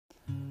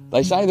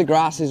They say the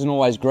grass isn't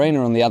always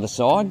greener on the other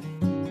side,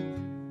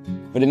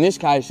 but in this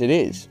case it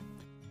is.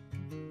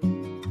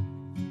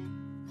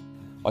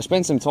 I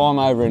spent some time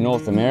over in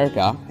North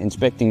America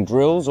inspecting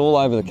drills all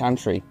over the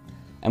country,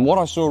 and what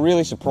I saw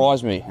really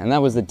surprised me, and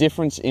that was the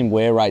difference in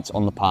wear rates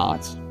on the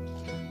parts.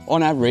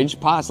 On average,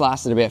 parts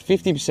lasted about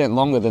 50%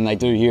 longer than they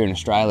do here in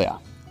Australia.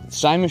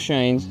 Same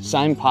machines,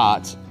 same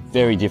parts,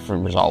 very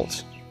different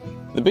results.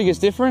 The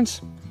biggest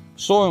difference?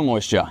 Soil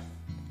moisture.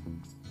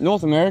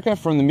 North America,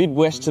 from the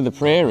Midwest to the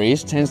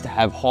prairies, tends to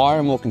have higher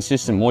and more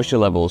consistent moisture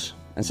levels,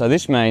 and so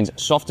this means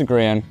softer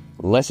ground,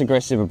 less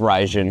aggressive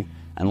abrasion,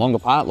 and longer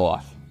part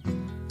life.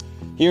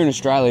 Here in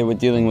Australia, we're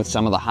dealing with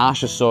some of the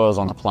harshest soils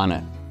on the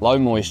planet, low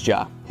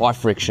moisture, high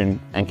friction,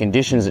 and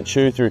conditions that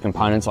chew through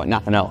components like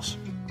nothing else.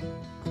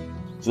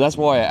 So that's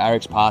why our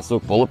Aricks parts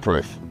look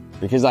bulletproof,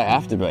 because they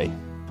have to be.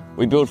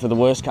 We build for the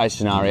worst case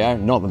scenario,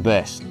 not the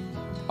best.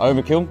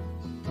 Overkill?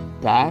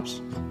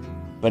 Perhaps,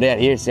 but out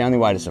here it's the only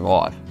way to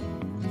survive.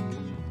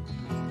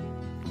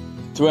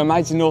 To our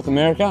mates in North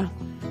America,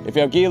 if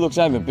our gear looks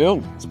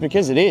overbuilt, it's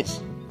because it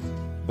is.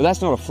 But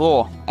that's not a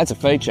flaw, that's a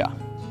feature.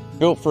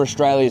 Built for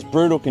Australia's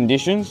brutal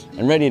conditions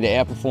and ready to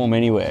outperform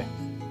anywhere.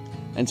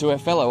 And to our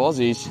fellow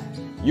Aussies,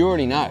 you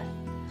already know.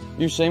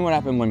 You've seen what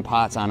happens when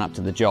parts aren't up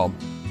to the job.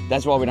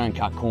 That's why we don't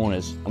cut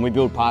corners and we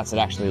build parts that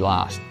actually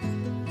last.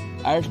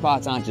 Aricks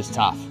parts aren't just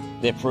tough,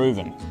 they're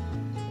proven.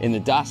 In the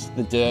dust,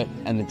 the dirt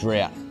and the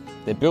drought.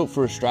 They're built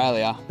for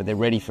Australia, but they're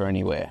ready for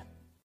anywhere.